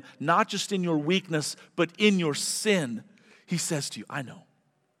to him, not just in your weakness, but in your sin, he says to you, I know.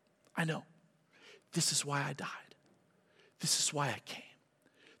 This is why I died. This is why I came.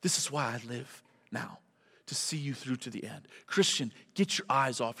 This is why I live now, to see you through to the end. Christian, get your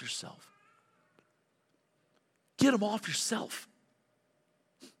eyes off yourself. Get them off yourself.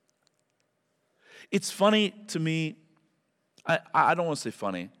 It's funny to me, I don't want to say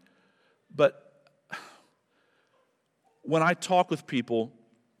funny, but when I talk with people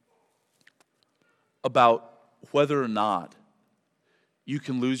about whether or not you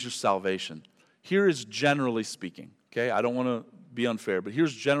can lose your salvation, here is generally speaking, okay? I don't want to be unfair, but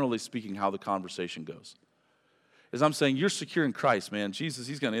here's generally speaking how the conversation goes. As I'm saying, you're secure in Christ, man. Jesus,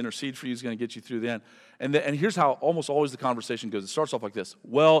 he's going to intercede for you. He's going to get you through the end. And here's how almost always the conversation goes. It starts off like this.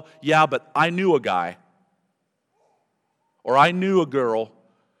 Well, yeah, but I knew a guy, or I knew a girl,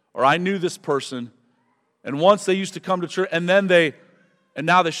 or I knew this person, and once they used to come to church, and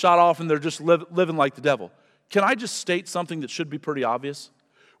now they shot off and they're just living like the devil. Can I just state something that should be pretty obvious?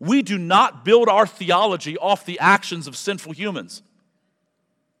 We do not build our theology off the actions of sinful humans.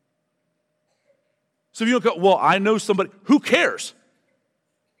 So if you don't go, well, I know somebody, who cares?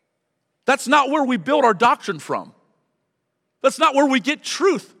 That's not where we build our doctrine from. That's not where we get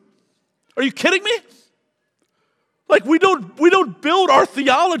truth. Are you kidding me? Like we don't build our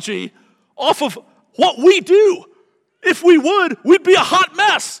theology off of what we do. If we would, we'd be a hot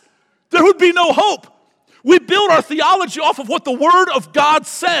mess. There would be no hope. We build our theology off of what the Word of God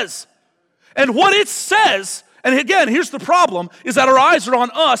says. And what it says, and again, here's the problem, is that our eyes are on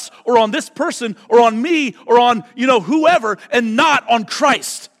us or on this person or on me or on, whoever, and not on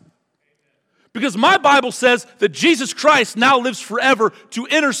Christ. Because my Bible says that Jesus Christ now lives forever to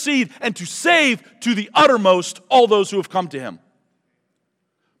intercede and to save to the uttermost all those who have come to him.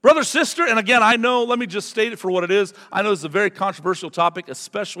 Brother, sister, and again, I know, let me just state it for what it is. I know this is a very controversial topic,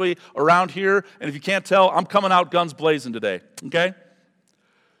 especially around here. And if you can't tell, I'm coming out guns blazing today, okay?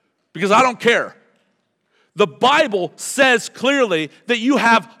 Because I don't care. The Bible says clearly that you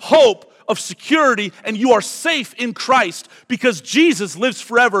have hope of security and you are safe in Christ because Jesus lives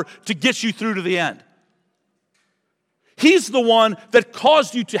forever to get you through to the end. He's the one that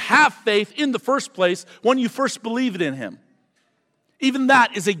caused you to have faith in the first place when you first believed in him. Even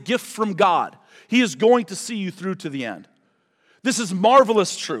that is a gift from God. He is going to see you through to the end. This is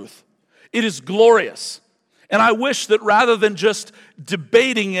marvelous truth. It is glorious. And I wish that rather than just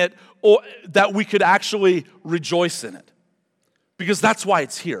debating it, or that we could actually rejoice in it. Because that's why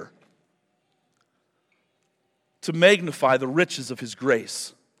it's here. To magnify the riches of his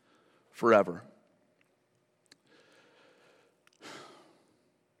grace forever.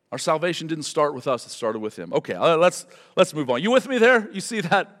 Our salvation didn't start with us, it started with him. Okay, let's move on. You with me there? You see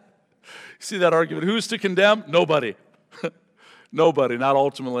that? You see that argument? Who's to condemn? Nobody. Nobody, not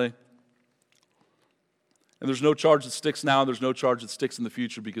ultimately. And there's no charge that sticks now, and there's no charge that sticks in the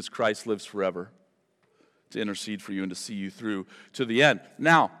future because Christ lives forever to intercede for you and to see you through to the end.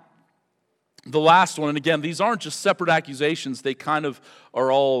 Now, the last one, and again, these aren't just separate accusations. They kind of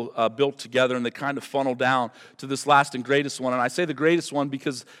are all built together, and they kind of funnel down to this last and greatest one. And I say the greatest one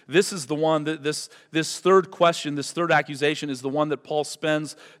because this is the one that this third question, this third accusation is the one that Paul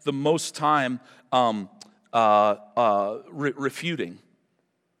spends the most time refuting.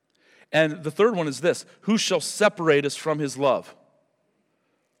 And the third one is this: who shall separate us from his love?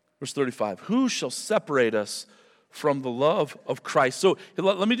 Verse 35, who shall separate us from the love of Christ? So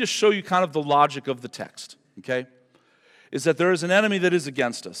let me just show you kind of the logic of the text, okay? Is that there is an enemy that is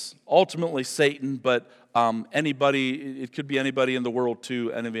against us. Ultimately Satan, but anybody, it could be anybody in the world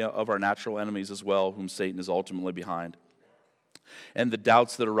too, enemy of our natural enemies as well, whom Satan is ultimately behind. and the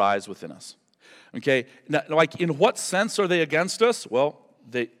doubts that arise within us. Okay, now, like in what sense are they against us? Well,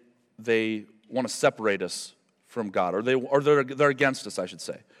 they want to separate us from God, or they're against us, I should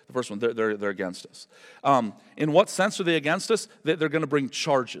say. The first one, they're against us. In what sense are they against us? They're going to bring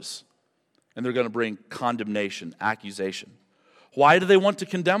charges, and they're going to bring condemnation, accusation. Why do they want to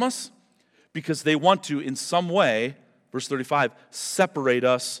condemn us? Because they want to, in some way, verse 35, separate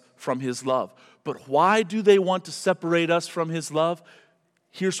us from his love. But why do they want to separate us from his love?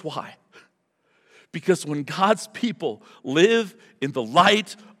 Here's why. Because when God's people live in the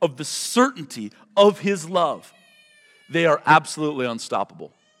light of the certainty of his love, they are absolutely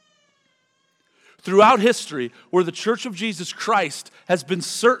unstoppable. Throughout history, where the Church of Jesus Christ has been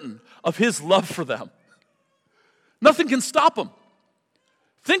certain of his love for them, nothing can stop them.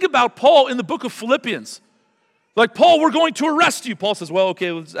 Think about Paul in the book of Philippians. Like, Paul, we're going to arrest you. Paul says, well,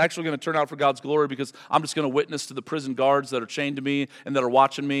 okay, it's actually going to turn out for God's glory because I'm just going to witness to the prison guards that are chained to me and that are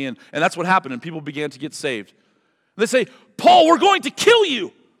watching me. And that's what happened, and people began to get saved. And they say, Paul, we're going to kill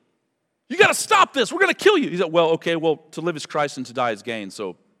you. You got to stop this. We're going to kill you. He said, well, okay, to live is Christ and to die is gain,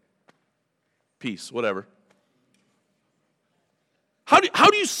 so peace, whatever. How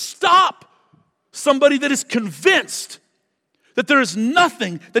do you stop somebody that is convinced that there is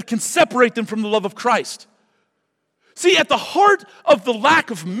nothing that can separate them from the love of Christ? See, at the heart of the lack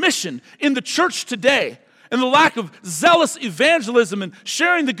of mission in the church today and the lack of zealous evangelism and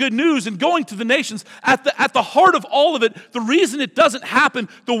sharing the good news and going to the nations, at the heart of all of it, the reason it doesn't happen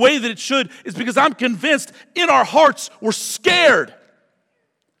the way that it should is because I'm convinced in our hearts we're scared.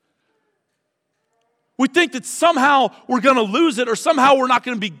 We think that somehow we're going to lose it, or somehow we're not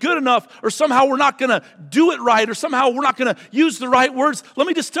going to be good enough, or somehow we're not going to do it right, or somehow we're not going to use the right words. Let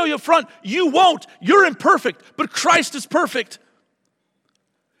me just tell you up front, you won't. You're imperfect, but Christ is perfect.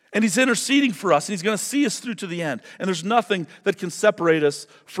 And he's interceding for us, and he's going to see us through to the end. And there's nothing that can separate us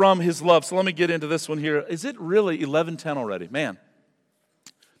from his love. So let me get into this one here. Is it really 11:10 already? Man,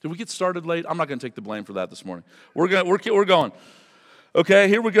 did we get started late? I'm not going to take the blame for that this morning. We're going. Okay,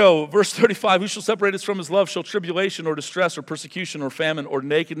 here we go. Verse 35, who shall separate us from his love? Shall tribulation or distress or persecution or famine or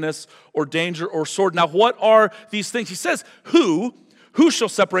nakedness or danger or sword? Now, what are these things? He says, who shall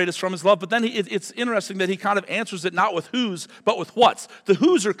separate us from his love? But then it's interesting that he kind of answers it not with whose, but with what's. The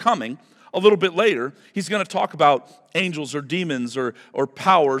whos are coming a little bit later. He's going to talk about angels or demons or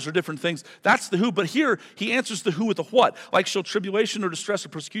powers or different things. That's the who. But here, he answers the who with the what. Like, shall tribulation or distress or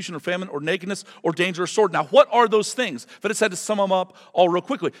persecution or famine or nakedness or danger or sword. Now, what are those things? If I just had to sum them up all real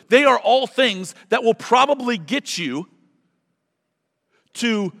quickly. They are all things that will probably get you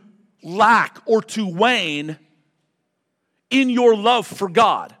to lack or to wane in your love for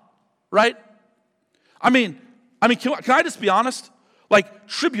God, right? I mean, can I just be honest? Like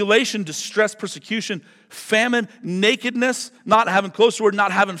tribulation, distress, persecution, famine, nakedness, not having clothes to wear,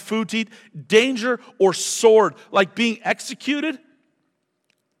 not having food to eat, danger or sword, like being executed.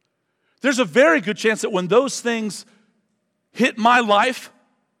 There's a very good chance that when those things hit my life,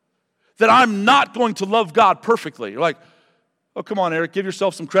 that I'm not going to love God perfectly. You're like, oh, come on, Eric, give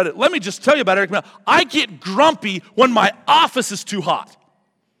yourself some credit. Let me just tell you about Eric. I get grumpy when my office is too hot.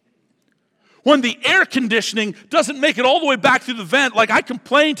 When the air conditioning doesn't make it all the way back through the vent, like I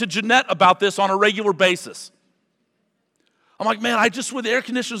complain to Jeanette about this on a regular basis. I'm like, man, when the air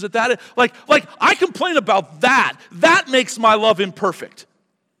conditioner's at that, like I complain about that. That makes my love imperfect.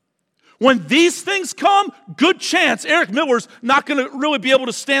 When these things come, good chance Eric Miller's not going to really be able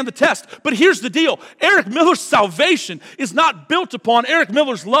to stand the test. But here's the deal. Eric Miller's salvation is not built upon Eric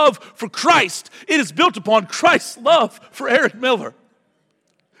Miller's love for Christ. It is built upon Christ's love for Eric Miller.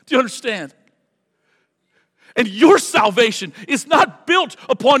 Do you understand? And your salvation is not built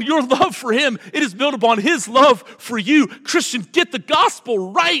upon your love for him. It is built upon his love for you. Christian, get the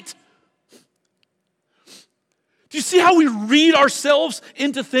gospel right. Do you see how we read ourselves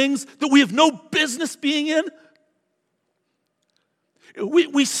into things that we have no business being in?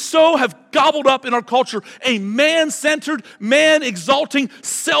 We so have gobbled up in our culture a man-centered, man-exalting,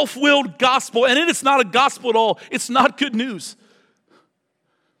 self-willed gospel. And it is not a gospel at all. It's not good news.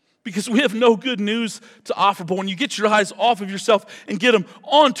 Because we have no good news to offer. But when you get your eyes off of yourself and get them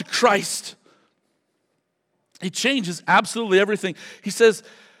onto Christ, it changes absolutely everything. He says,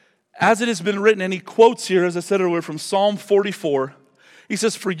 as it has been written, and he quotes here, as I said earlier, from Psalm 44. He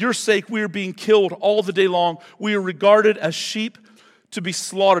says, for your sake we are being killed all the day long. We are regarded as sheep to be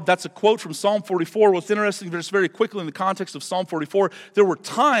slaughtered. That's a quote from Psalm 44. What's interesting, just very quickly in the context of Psalm 44, there were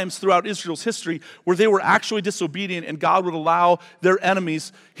times throughout Israel's history where they were actually disobedient and God would allow their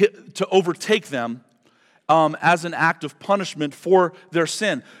enemies to overtake them as an act of punishment for their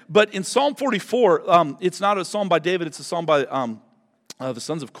sin. But in Psalm 44, it's not a psalm by David, it's a psalm by the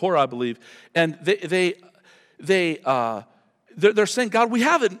sons of Korah, I believe. And they're saying, God,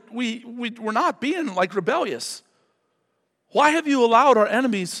 we're not being like rebellious. Why have you allowed our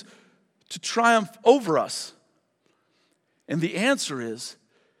enemies to triumph over us? And the answer is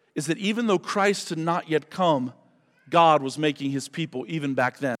that even though Christ had not yet come, God was making his people even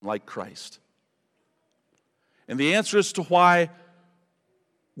back then like Christ. And the answer as to why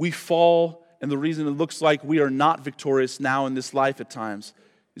we fall and the reason it looks like we are not victorious now in this life at times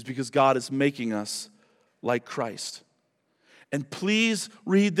is because God is making us like Christ. And please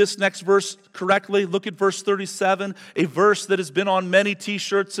read this next verse correctly. Look at verse 37, a verse that has been on many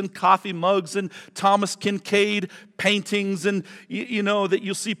t-shirts and coffee mugs and Thomas Kincaid paintings and, that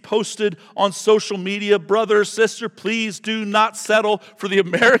you'll see posted on social media. Brother, sister, please do not settle for the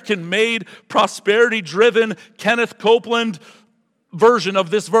American-made, prosperity-driven Kenneth Copeland version of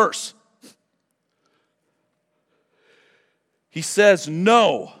this verse. He says,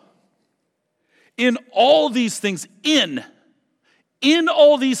 no. In all these things, in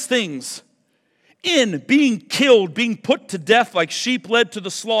all these things, in being killed, being put to death like sheep led to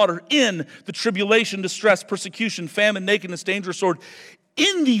the slaughter, in the tribulation, distress, persecution, famine, nakedness, danger, sword,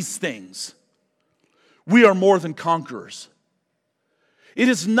 in these things, we are more than conquerors. It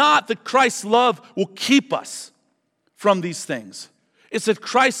is not that Christ's love will keep us from these things. It's that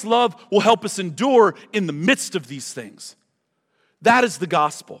Christ's love will help us endure in the midst of these things. That is the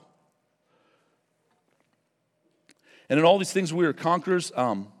gospel. And in all these things, we are conquerors.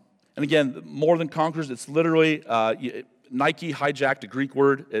 And again, more than conquerors, it's literally, Nike hijacked a Greek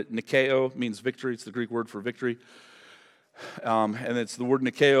word. Nikeo means victory. It's the Greek word for victory. And it's the word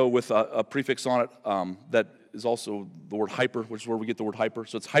Nikeo with a prefix on it that is also the word hyper, which is where we get the word hyper.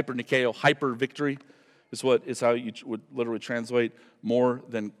 So it's hyper Nikeo, hyper victory is how you would literally translate more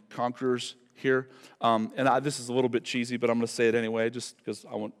than conquerors here. This is a little bit cheesy, but I'm going to say it anyway just because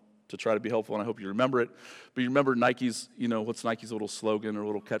I want to try to be helpful, and I hope you remember it. But you remember Nike's, what's Nike's little slogan or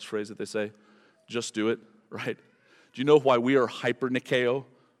little catchphrase that they say? Just do it, right? Do you know why we are hyper Nikeo,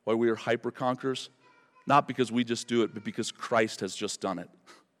 why we are hyper conquerors? Not because we just do it, but because Christ has just done it.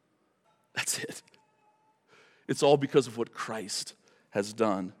 That's it. It's all because of what Christ has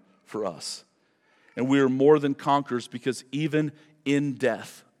done for us. And we are more than conquerors because even in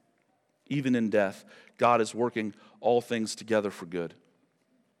death, God is working all things together for good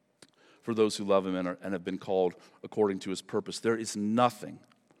for those who love him and have been called according to his purpose. There is nothing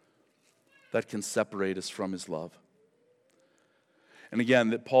that can separate us from his love. And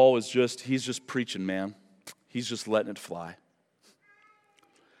again, that Paul he's just preaching, man. He's just letting it fly.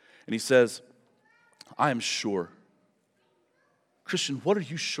 And he says, I am sure. Christian, what are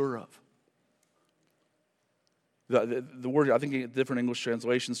you sure of? The word, I think different English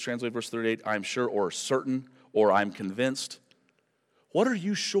translations translate verse 38, I am sure, or certain, or I'm convinced. What are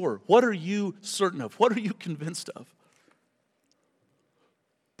you sure? What are you certain of? What are you convinced of?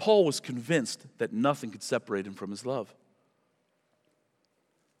 Paul was convinced that nothing could separate him from his love.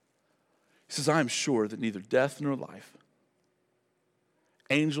 He says, I am sure that neither death nor life,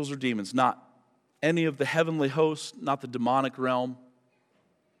 angels or demons, not any of the heavenly hosts, not the demonic realm,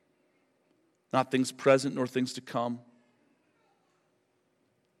 not things present nor things to come,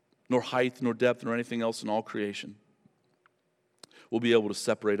 nor height nor depth nor anything else in all creation will be able to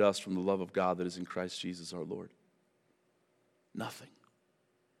separate us from the love of God that is in Christ Jesus our Lord. Nothing.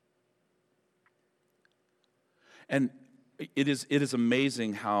 And it is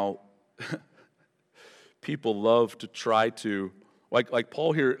amazing how people love to try to, like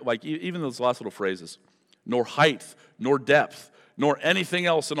Paul here, like even those last little phrases, nor height, nor depth, nor anything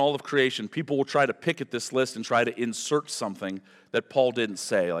else in all of creation. People will try to pick at this list and try to insert something that Paul didn't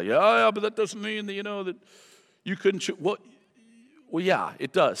say. Like, yeah, but that doesn't mean that, that you couldn't choose. Well, yeah,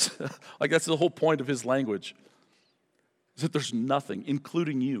 it does. Like, that's the whole point of his language, is that there's nothing,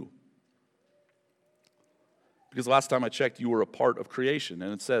 including you. Because last time I checked, you were a part of creation,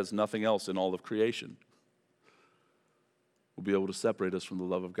 and it says nothing else in all of creation will be able to separate us from the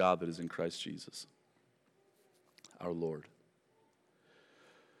love of God that is in Christ Jesus, our Lord.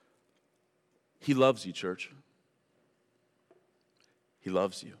 He loves you, church. He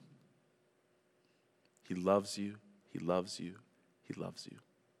loves you. He loves you. He loves you. He loves you.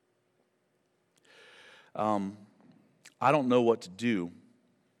 I don't know what to do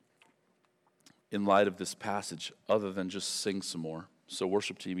in light of this passage other than just sing some more. So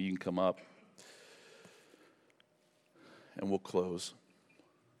worship team, you can come up and we'll close.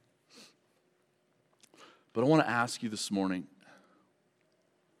 But I want to ask you this morning,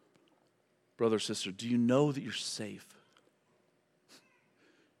 brother or sister, do you know that you're safe?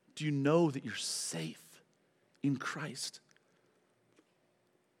 Do you know that you're safe in Christ?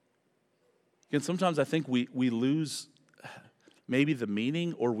 Again, sometimes I think we lose maybe the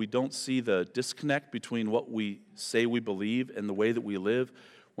meaning, or we don't see the disconnect between what we say we believe and the way that we live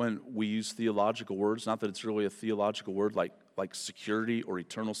when we use theological words. Not that it's really a theological word like security or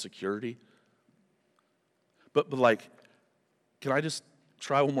eternal security. But like, can I just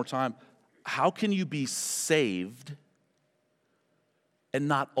try one more time? How can you be saved and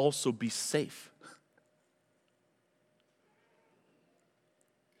not also be safe?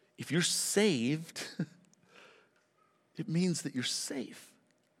 If you're saved, it means that you're safe.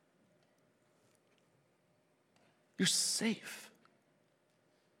 You're safe.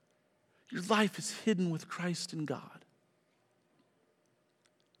 Your life is hidden with Christ in God.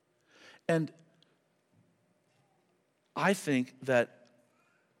 And I think that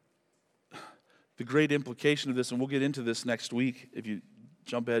the great implication of this, and we'll get into this next week, if you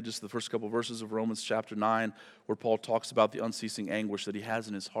jump ahead just to the first couple of verses of Romans chapter 9, where Paul talks about the unceasing anguish that he has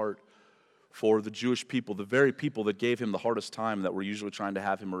in his heart for the Jewish people, the very people that gave him the hardest time, that were usually trying to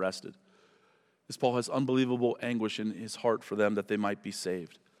have him arrested. This Paul has unbelievable anguish in his heart for them that they might be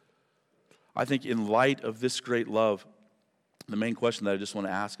saved. I think in light of this great love, the main question that I just want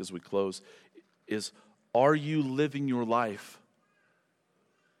to ask as we close is, are you living your life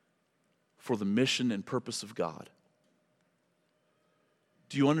for the mission and purpose of God?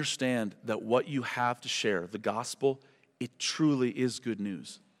 Do you understand that what you have to share, the gospel, it truly is good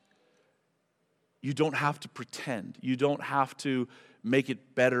news? You don't have to pretend. You don't have to make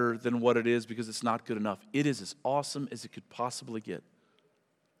it better than what it is because it's not good enough. It is as awesome as it could possibly get.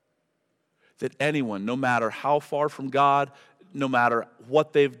 That anyone, no matter how far from God, no matter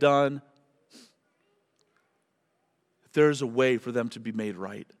what they've done, there's a way for them to be made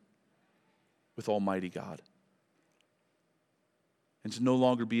right with Almighty God. And to no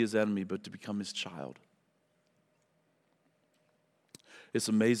longer be his enemy, but to become his child. It's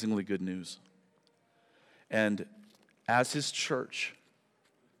amazingly good news. And as his church,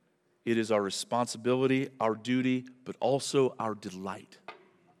 it is our responsibility, our duty, but also our delight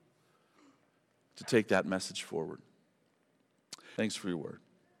to take that message forward. Thanks for your word.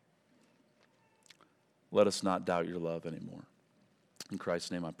 Let us not doubt your love anymore. In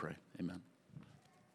Christ's name I pray. Amen.